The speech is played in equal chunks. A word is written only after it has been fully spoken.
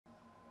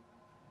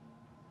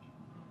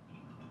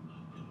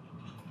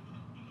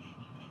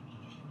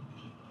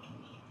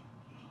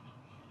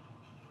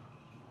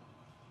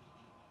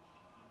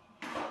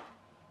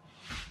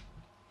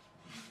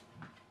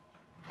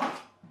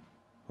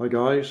Hi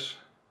guys,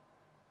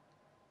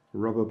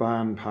 rubber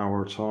band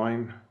power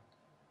time.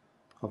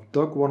 I've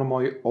dug one of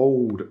my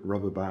old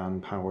rubber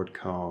band powered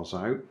cars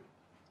out.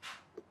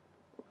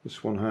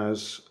 This one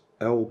has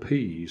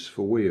LPs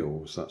for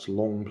wheels, that's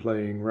long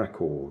playing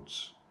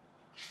records.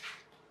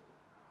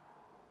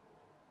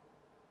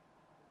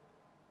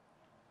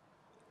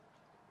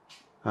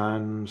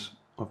 And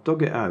I've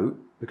dug it out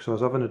because I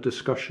was having a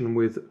discussion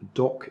with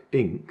Doc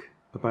Inc.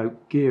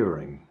 about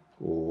gearing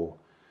or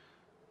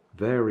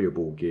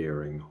variable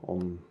gearing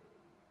on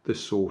this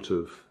sort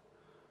of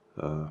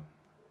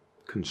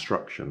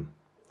construction.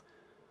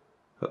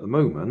 At the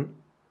moment,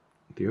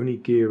 the only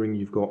gearing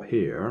you've got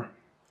here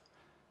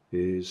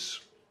is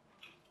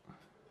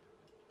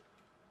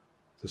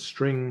the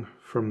string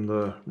from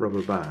the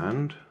rubber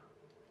band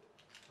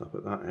up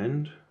at that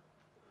end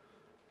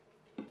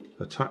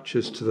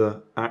attaches to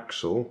the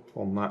axle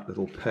on that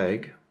little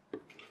peg,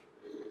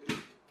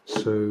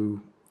 so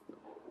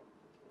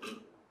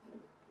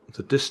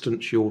the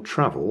distance you'll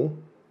travel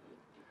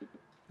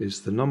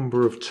is the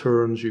number of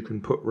turns you can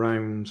put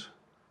round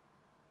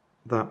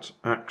that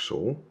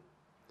axle,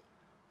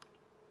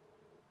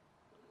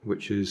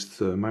 which is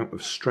the amount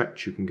of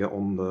stretch you can get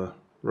on the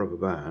rubber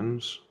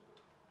bands.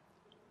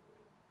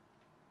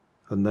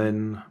 And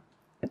then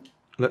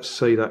let's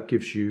say that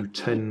gives you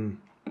 10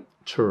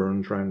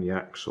 turns round the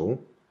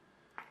axle.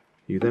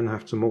 You then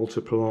have to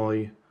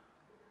multiply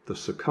the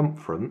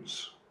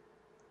circumference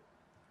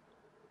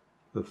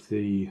of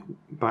the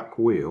back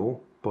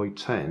wheel by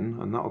 10,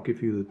 and that'll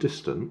give you the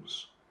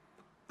distance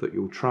that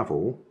you'll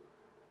travel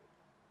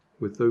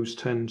with those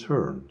 10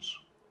 turns.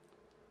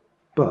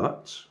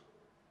 But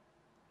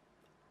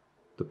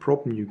the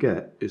problem you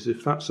get is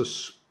if that's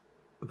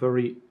a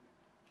very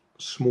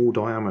small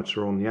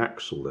diameter on the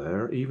axle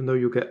there, even though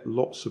you'll get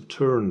lots of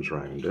turns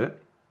round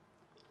it,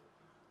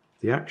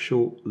 the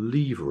actual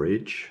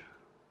leverage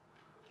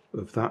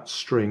of that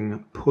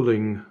string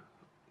pulling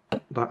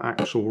that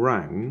axle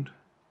round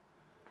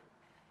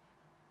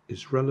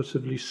is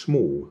relatively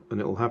small, and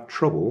it'll have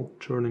trouble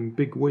turning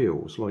big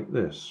wheels like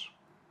this.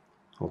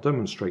 I'll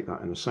demonstrate that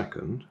in a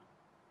second.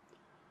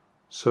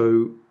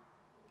 So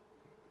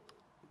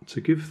to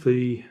give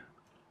the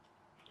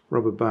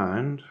rubber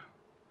band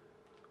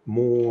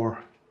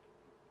more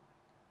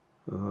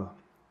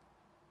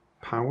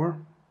power,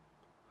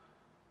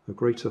 a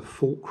greater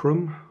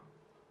fulcrum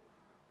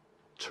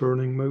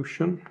turning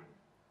motion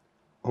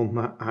on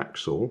that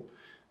axle,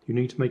 you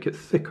need to make it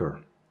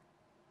thicker.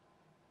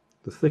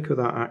 The thicker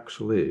that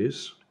axle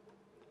is,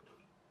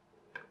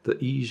 the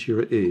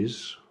easier it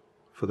is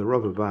for the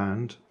rubber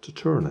band to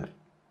turn it.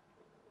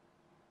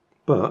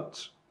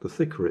 But the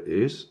thicker it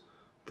is,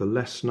 the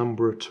less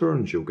number of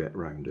turns you'll get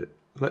round it.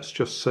 Let's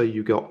just say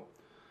you got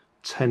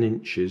 10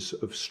 inches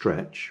of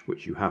stretch,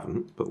 which you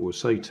haven't, but we'll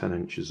say 10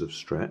 inches of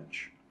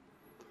stretch,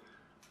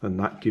 and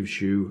that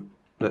gives you,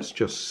 let's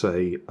just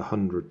say,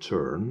 100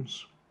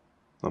 turns.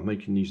 I'm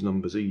making these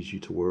numbers easy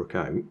to work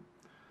out.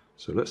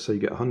 So let's say you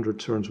get 100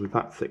 turns with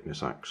that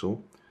thickness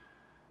axle.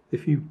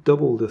 If you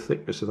double the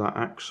thickness of that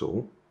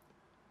axle,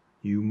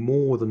 you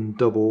more than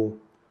double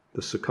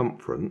the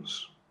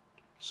circumference,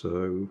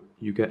 so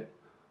you get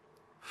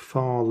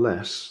far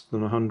less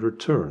than 100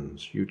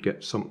 turns. You'd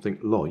get something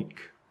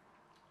like,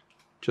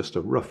 just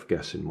a rough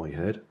guess in my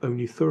head,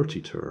 only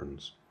 30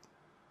 turns.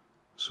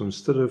 So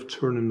instead of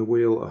turning the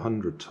wheel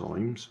 100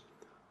 times,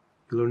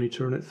 you'll only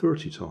turn it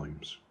 30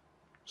 times.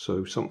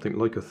 So something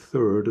like a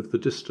third of the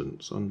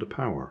distance under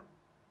power.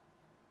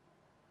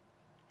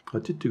 I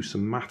did do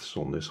some maths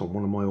on this on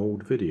one of my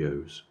old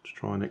videos to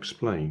try and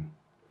explain.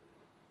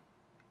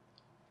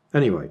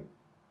 Anyway,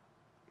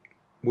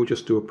 we'll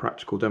just do a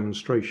practical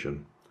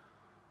demonstration.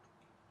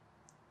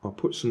 I'll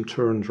put some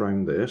turns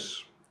around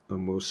this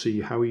and we'll see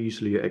how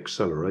easily it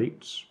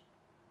accelerates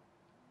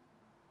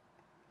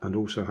and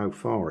also how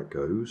far it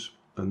goes,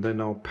 and then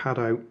I'll pad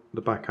out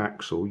the back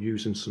axle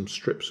using some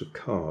strips of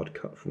card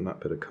cut from that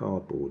bit of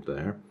cardboard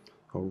there.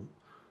 I'll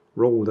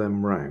roll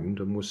them round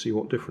and we'll see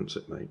what difference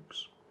it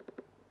makes.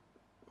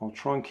 I'll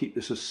try and keep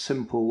this as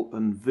simple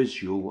and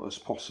visual as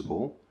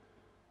possible.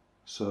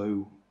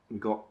 So we've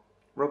got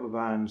rubber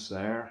bands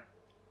there,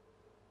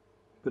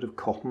 a bit of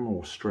cotton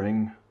or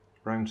string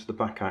round to the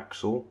back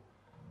axle.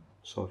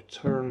 So I've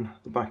turned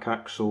the back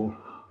axle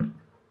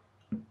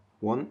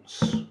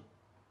once,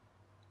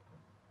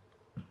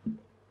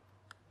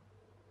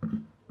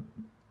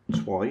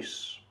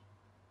 twice,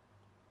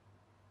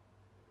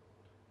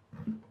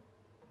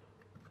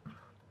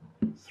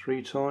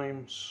 three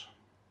times,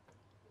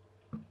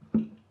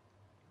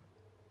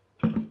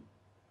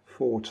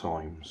 4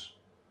 times.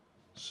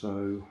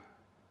 So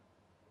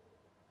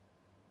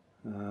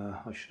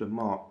I should have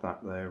marked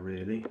that there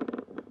really,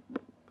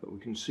 but we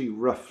can see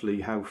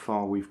roughly how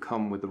far we've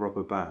come with the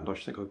rubber band. I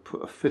think I'd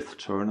put a 5th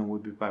turn and we'll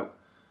be about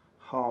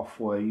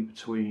halfway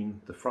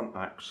between the front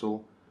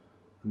axle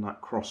and that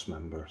cross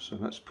member. So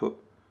let's put,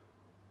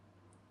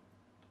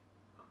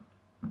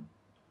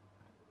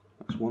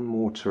 that's one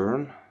more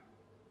turn.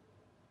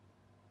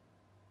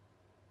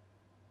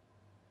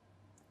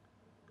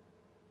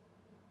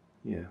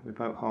 Yeah, we're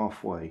about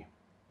halfway.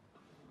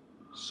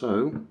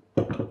 So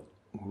we'll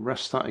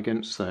rest that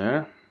against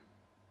there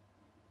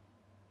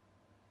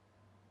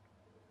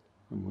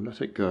and we'll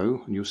let it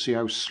go, and you'll see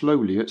how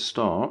slowly it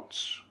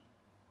starts.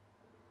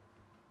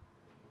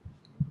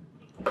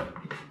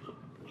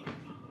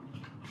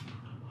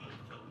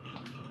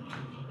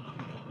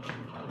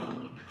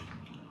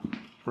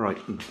 Right,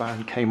 and the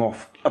band came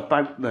off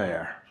about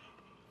there.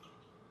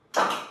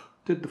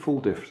 Did the full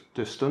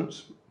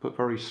distance, but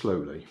very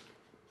slowly.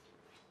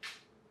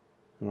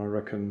 And I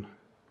reckon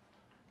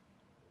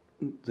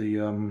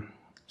the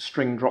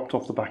string dropped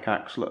off the back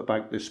axle at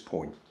about this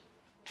point.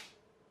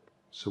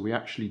 So we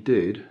actually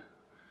did,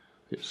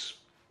 it's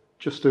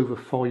just over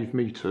 5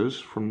 meters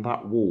from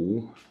that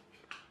wall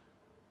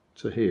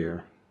to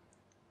here.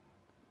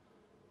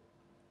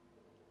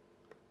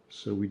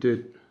 So we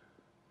did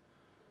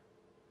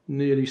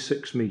nearly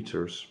 6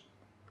 meters.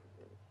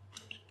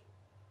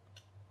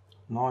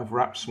 Now I've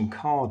wrapped some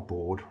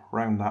cardboard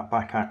around that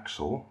back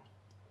axle.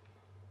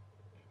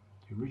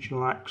 The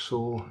original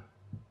axle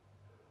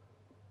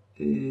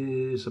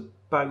is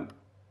about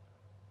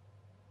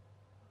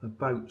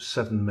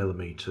 7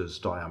 millimeters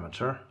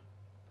diameter,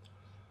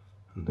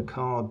 and the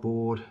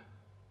cardboard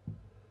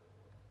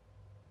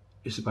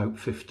is about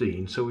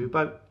 15, so we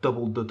about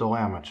doubled the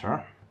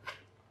diameter.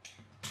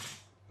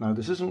 Now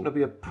this isn't going to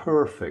be a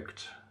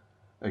perfect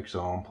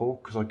example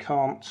because I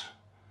can't,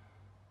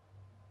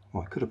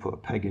 well, I could have put a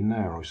peg in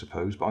there I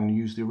suppose, but I'm going to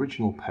use the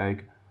original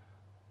peg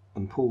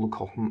and pull the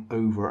cotton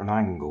over an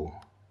angle.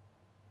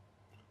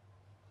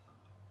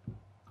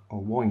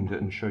 I'll wind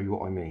it and show you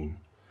what I mean.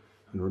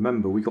 And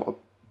remember, we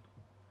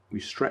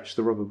stretched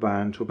the rubber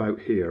band to about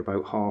here,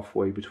 about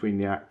halfway between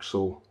the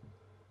axle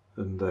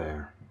and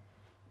there.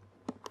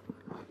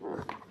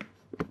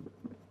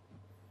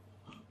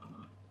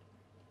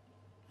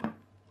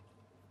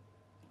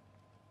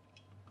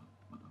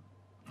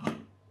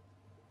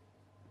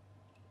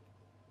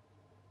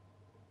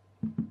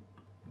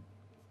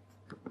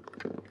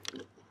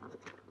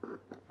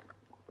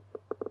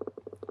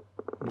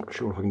 Not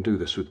sure if I can do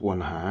this with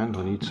one hand.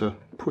 I need to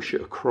push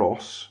it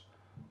across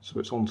so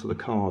it's onto the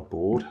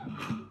cardboard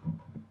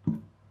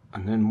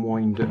and then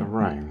wind it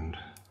around.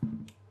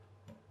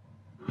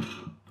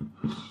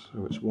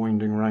 So it's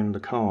winding around the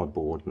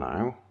cardboard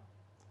now.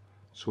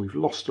 So we've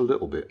lost a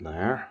little bit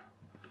there,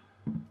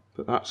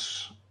 but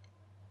that's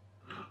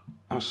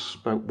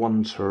about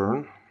one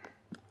turn.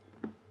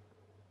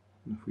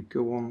 And if we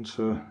go on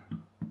to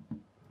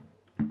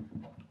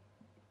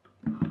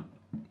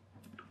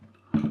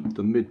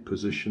the mid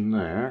position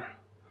there,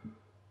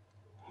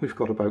 we've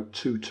got about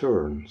 2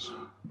 turns.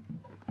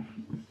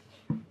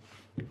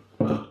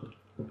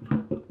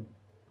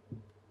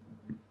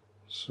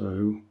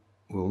 So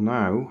we'll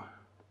now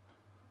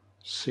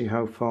see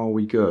how far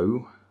we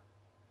go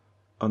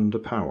under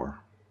power.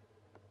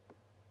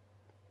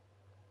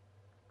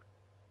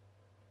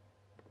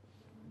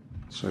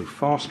 So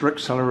faster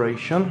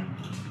acceleration,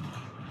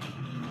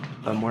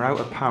 and we're out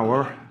of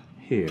power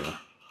here.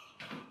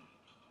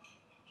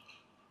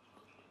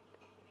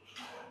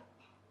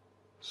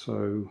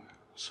 So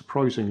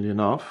surprisingly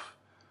enough,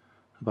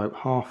 about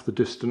half the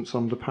distance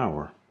under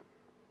power.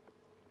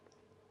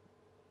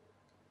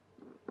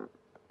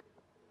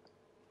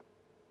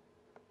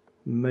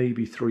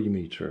 Maybe 3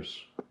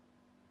 meters,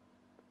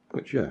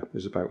 which yeah,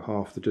 is about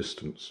half the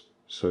distance.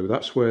 So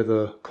that's where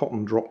the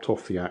cotton dropped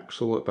off the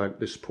axle at about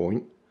this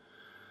point,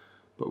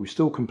 but we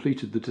still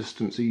completed the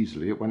distance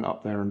easily. It went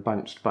up there and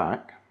bounced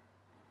back,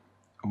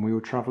 and we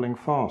were travelling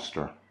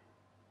faster.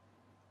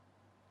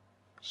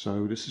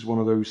 So this is one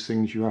of those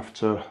things you have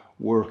to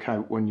work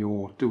out when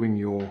you're doing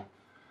your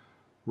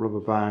rubber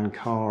band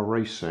car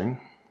racing.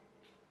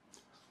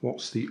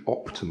 What's the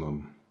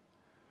optimum?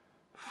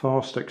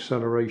 Fast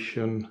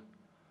acceleration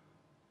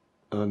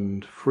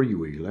and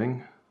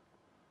freewheeling,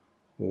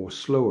 or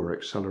slower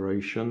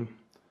acceleration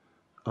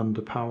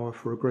under power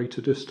for a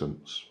greater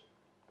distance?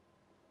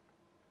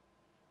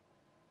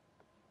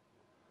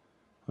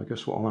 I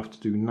guess what I'll have to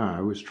do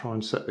now is try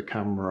and set the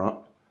camera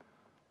up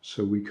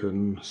so we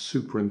can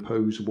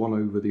superimpose one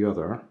over the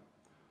other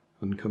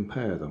and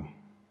compare them.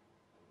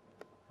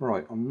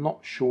 Right, I'm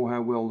not sure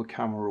how well the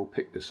camera will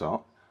pick this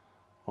up.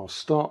 I'll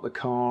start the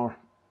car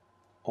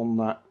on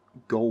that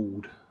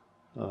gold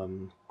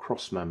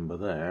cross member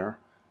there,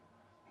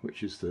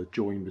 which is the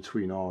join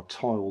between our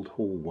tiled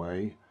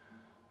hallway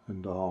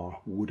and our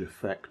wood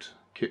effect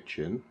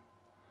kitchen.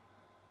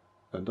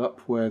 And up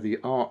where the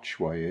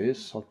archway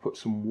is, I've put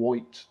some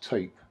white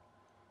tape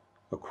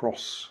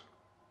across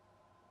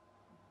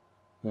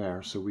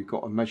there, so we've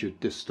got a measured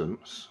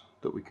distance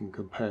that we can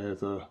compare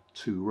the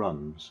 2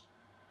 runs,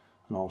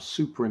 and I'll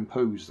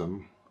superimpose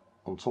them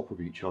on top of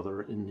each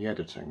other in the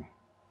editing.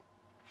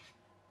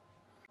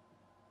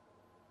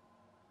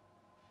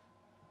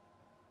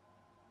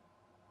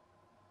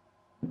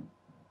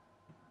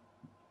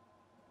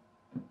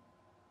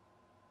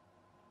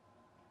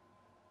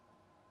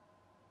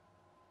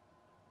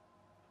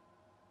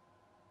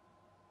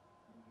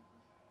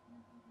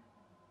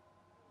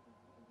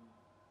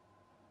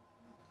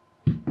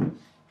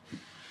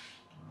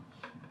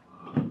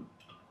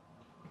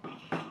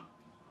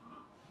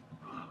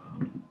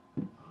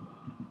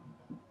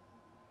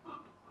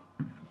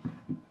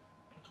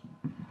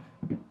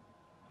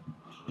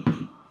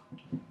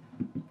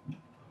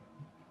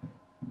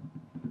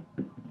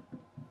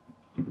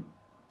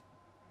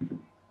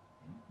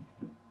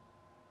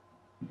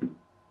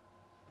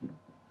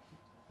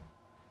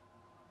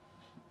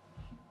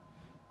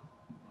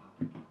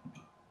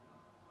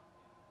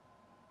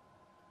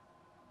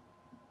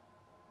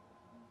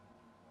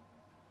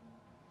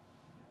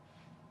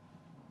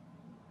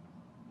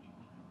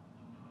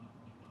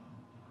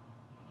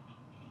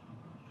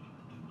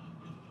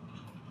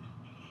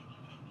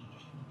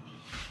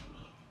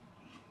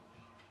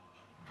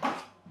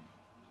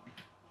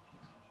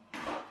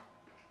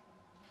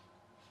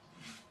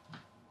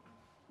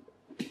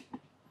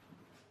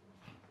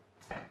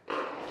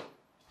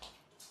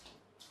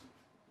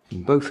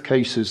 In both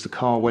cases the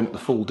car went the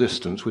full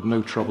distance with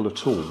no trouble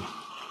at all.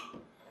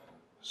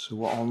 So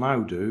what I'll now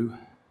do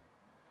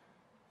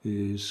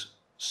is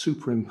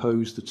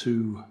superimpose the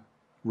two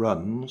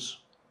runs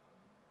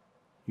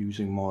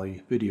using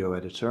my video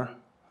editor,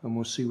 and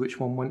we'll see which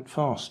one went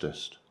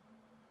fastest.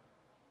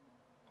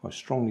 I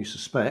strongly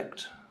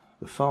suspect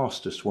the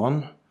fastest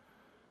one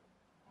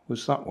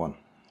was that one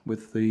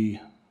with the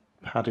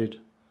padded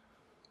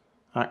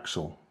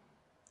axle,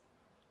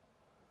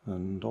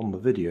 and on the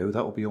video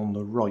that will be on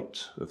the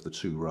right of the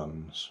two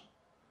runs.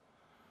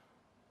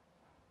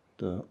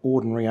 The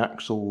ordinary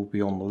axle will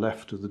be on the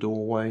left of the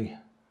doorway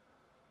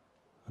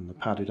and the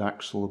padded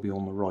axle will be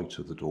on the right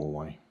of the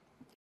doorway.